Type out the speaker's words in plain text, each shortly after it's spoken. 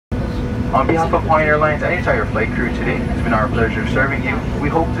On behalf of Hawaiian Airlines and the entire flight crew today, it's been our pleasure serving you. We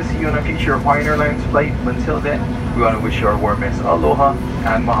hope to see you on a future Hawaiian Airlines flight. Until then, we want to wish you our warmest aloha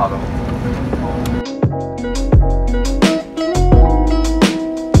and mahalo.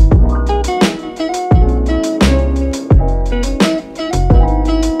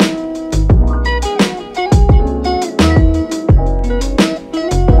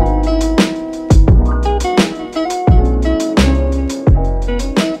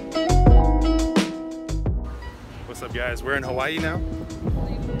 What's up, guys? We're in Hawaii now.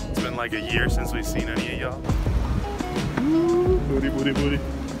 It's been like a year since we've seen any of y'all. Booty, booty, booty.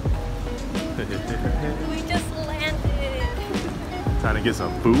 We just landed. Trying to get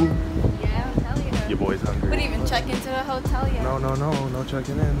some food? Yeah, I'll tell you. Your boy's hungry. We didn't even check into the hotel yet. No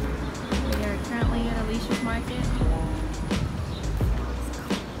checking in. We are currently at Alicia's Market.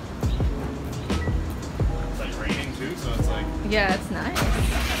 It's like raining too, so it's like... Yeah, it's nice.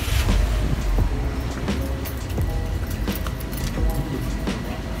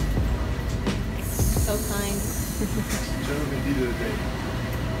 So kind. Thank you guys for coming. Have a good day.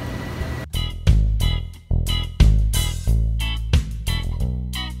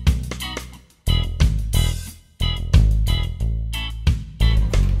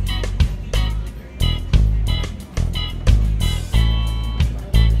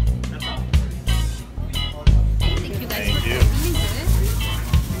 Thank you.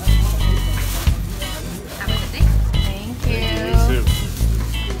 You too.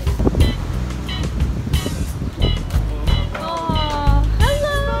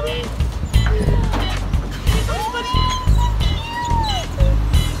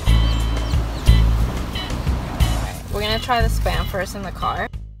 We're gonna try the Spam first in the car,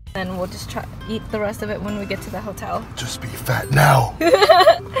 then we'll just try eat the rest of it when we get to the hotel. Just be fat now.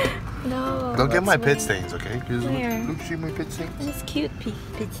 No. Don't get my that's pit me. stains, okay? Because Where? look, see my pit stains? It's cute pit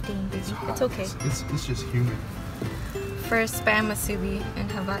stain, baby. It's okay. It's just human. First Spam Masubi in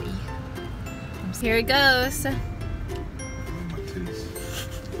Hawaii. Here it goes. My titties.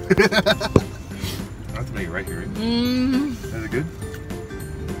 I have to make it right here, right? Mmm. Is it good?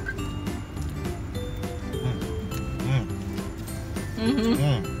 Mm-hmm.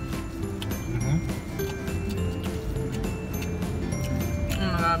 Oh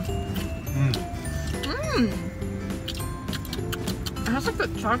my god. Mmm. It has like a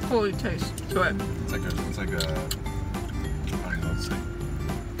charcoaly taste to it. It's like a, I don't know what to say.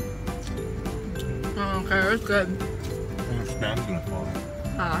 Oh, okay, it's good. The spam's gonna fall.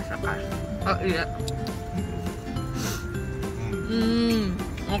 Oh, it's okay. I'll eat it. Mmm.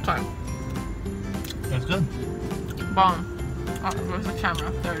 Okay. That's good. Bomb. Oh, where's the camera?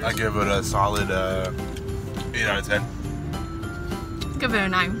 There it is. I give it a solid 8 out of 10. Give it a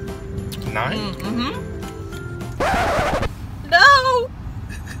 9. 9? Mm-hmm. No!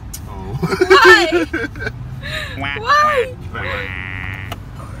 Oh. Why? Why?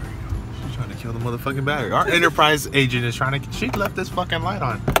 She's trying to kill the motherfucking battery. Our enterprise agent is trying to. She left this fucking light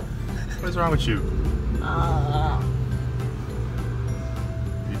on. What's wrong with you?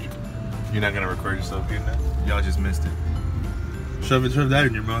 You're not gonna record yourself doing that? Y'all just missed it. Shove that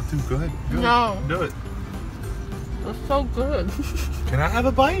in your mouth too. Go ahead. Go ahead. Do it. It's so good. Can I have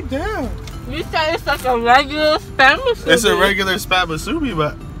a bite? Damn. You said it's like a regular Spam Masubi. It's a regular spam masubi,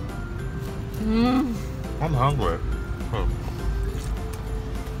 but Mmm. I'm hungry. Oh.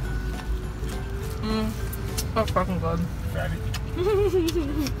 Mmm. That's fucking good. Fatty.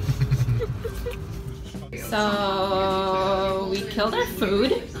 So we killed our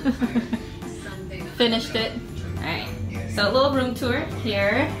food. Finished it. Alright. So a little room tour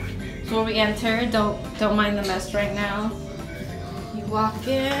here. So where we enter, don't mind the mess right now. You walk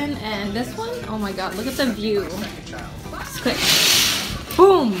in and this one, oh my god, look at the view. Just quick.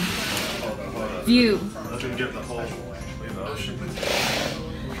 Boom! View.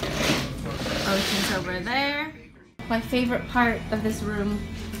 Ocean's over there. My favorite part of this room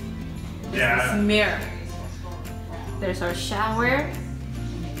is this mirror. There's our shower,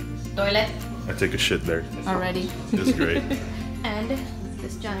 toilet. I take a shit there. Already. It's great. And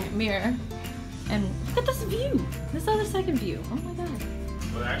this giant mirror. And look at this view. This other second view. Oh my god.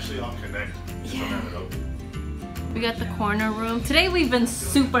 But actually, I'll connect. Yeah. We got the corner room. Today we've been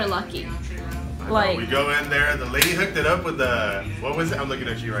super lucky. Like we go in there, the lady hooked it up with the, what was it? I'm looking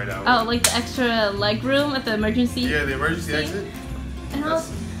at you right now. oh, like the extra leg room at the emergency. Yeah, the emergency exit. And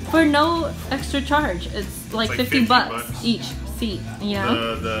for no extra charge. It's like 50 bucks each seat, you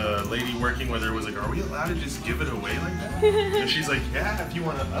know? The lady working with her was like, are we allowed to just give it away like that? And she's like, yeah, if you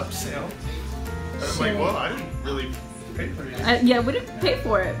want to upsell. And I'm like, well, I didn't really pay for it. Yeah, we didn't pay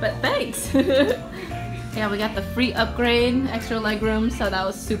for it, but thanks. Yeah, we got the free upgrade, extra leg room, so that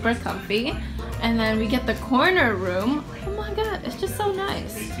was super comfy. And then we get the corner room. Oh my god, it's just so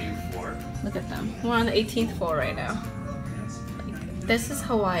nice. 18th floor. Look at them. We're on the 18th floor right now. Like, this is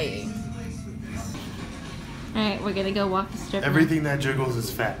Hawaii. Alright, we're gonna go walk the strip. Everything that jiggles is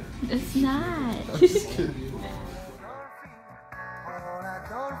fat. It's not.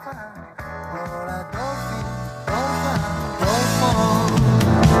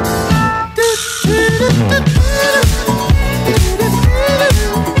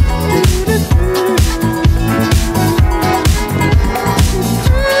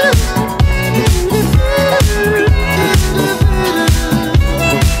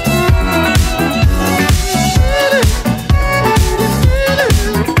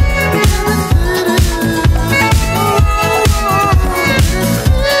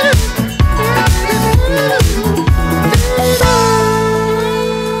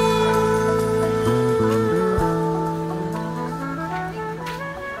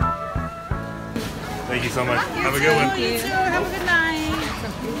 Thank you so much. Have a good one. Thank you. Have a good night.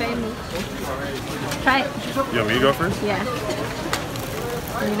 Try it. You want me to go first? Yeah.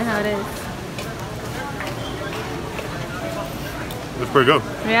 You know how it is. It's pretty good.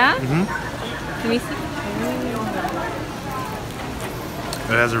 Yeah? Mm-hmm. Let me see.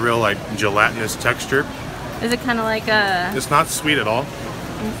 It has a real like gelatinous texture. Is it kind of like a... It's not sweet at all.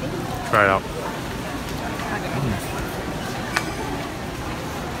 Let me see. Try it out.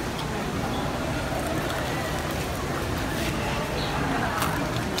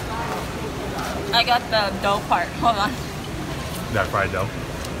 I got the dough part. Hold on. That fried dough.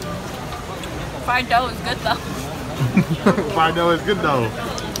 Fried dough is good though. Fried dough is good though.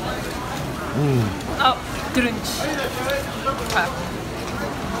 Oh, drunch. Okay.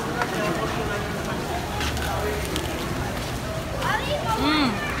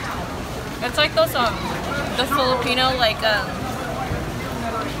 It's like those the Filipino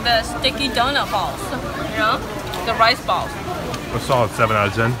the sticky donut balls, you know, the rice balls. A solid 7 out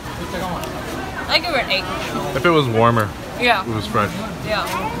of 10. I give it an 8. If it was warmer, Yeah. it was fresh. Yeah.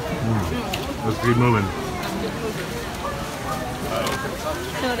 Let's keep moving.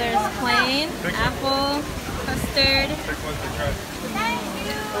 So there's plain, apple, custard.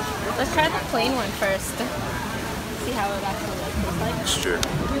 Let's try the plain one first. See how it actually looks like. Sure.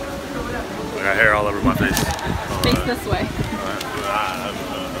 I got hair all over my face. Face this way.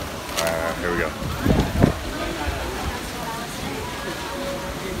 Alright, here we go.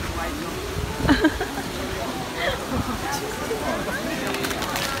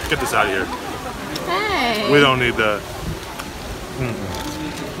 Get this out of here. Hey. We don't need the...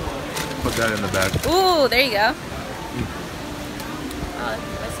 Put that in the bag. Ooh, there you go.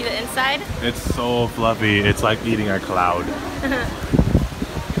 Let's see the inside. It's so fluffy. It's like eating a cloud.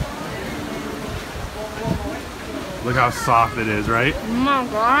 Look how soft it is, right? Oh my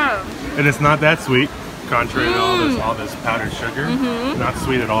god. And it's not that sweet, contrary to all this powdered sugar. Not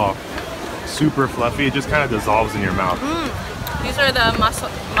sweet at all. Super fluffy. It just kind of dissolves in your mouth. These are the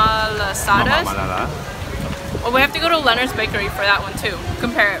malasadas. Well, we have to go to Leonard's Bakery for that one too.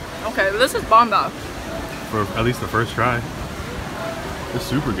 Compare it. Okay, this is bomb though. For at least the first try. It's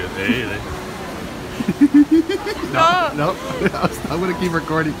super good. Hey. No. I'm gonna keep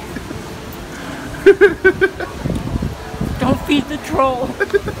recording. Don't feed the troll.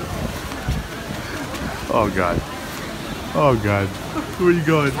 Oh god. Oh god. Where are you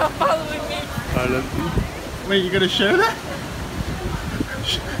going? Stop following me. Wait, you gonna share that?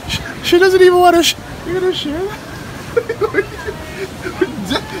 She doesn't even want to. You're gonna share that?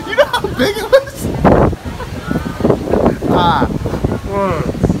 You know how big it was?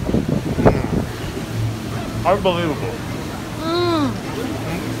 Unbelievable.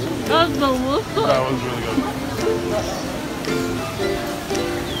 That's delicious. That was really good.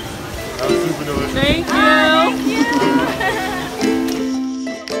 That was super delicious. Thank you.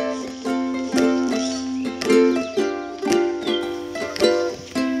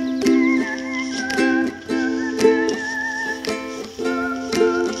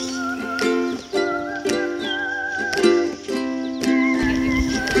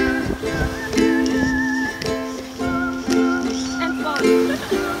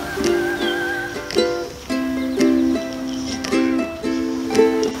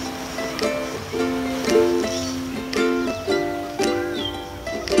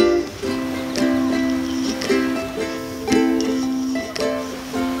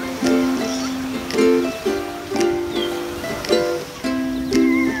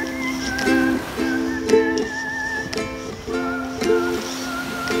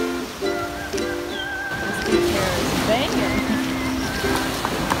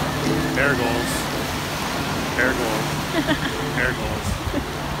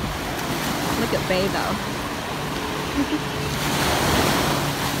 bay though.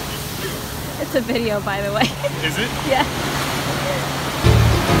 It's a video, by the way. Is it? Yeah.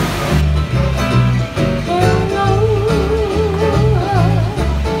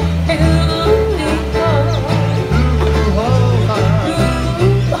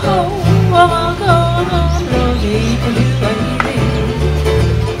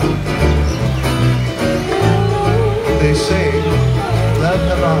 They say, love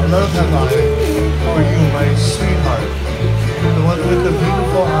have I for you, my sweetheart, the one with the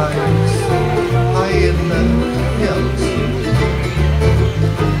beautiful eyes, high in the hills.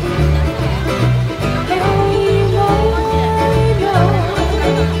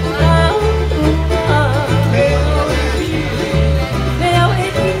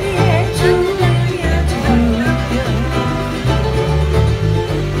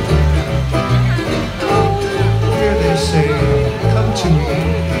 Here they say, come to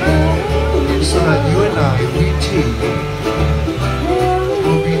me, so that you and I, we two,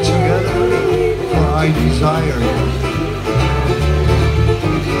 will be together, for I desire you.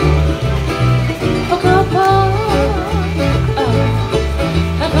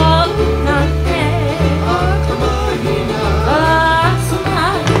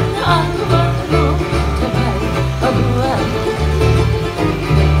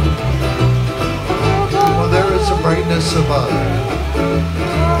 Well, there is a brightness above.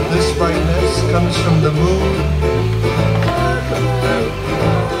 This brightness comes from the moon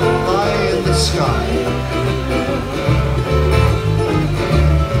high in the sky.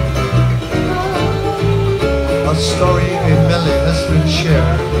 A story in Mele has been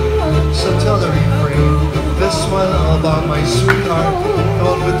shared, so tell the refrain. This one about my sweetheart, the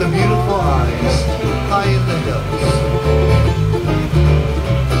one with the beautiful eyes, high in the hills.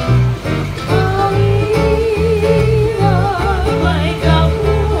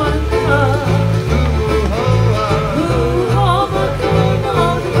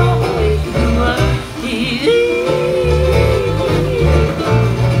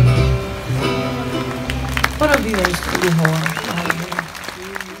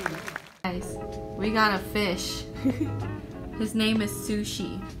 Guys, we got a fish. His name is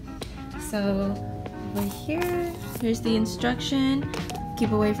Sushi. So over here, here's the instruction.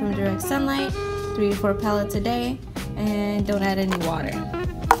 Keep away from direct sunlight, 3 to 4 pellets a day, and don't add any water.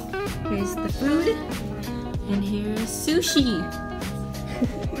 Here's the food, and here's Sushi.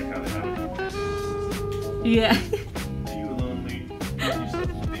 Like how they have it. Yeah. You lonely, get yourself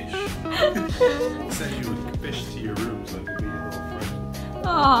a fish. Send you a fish to your room so it can be your little friend.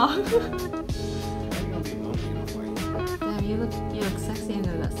 Aww. How you gonna be lonely in Hawaii? Damn, you look sexy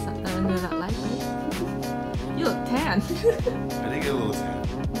under that light, right? You look tan. I did get a little tan.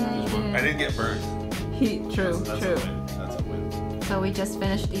 Yeah, you did. I didn't get burned. True, That's true. a win. That's a win. So we just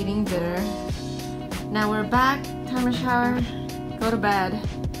finished eating dinner. Now we're back. Time to shower. Go to bed.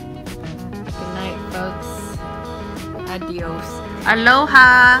 Good night, folks. Adios.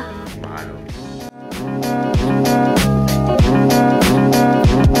 Aloha.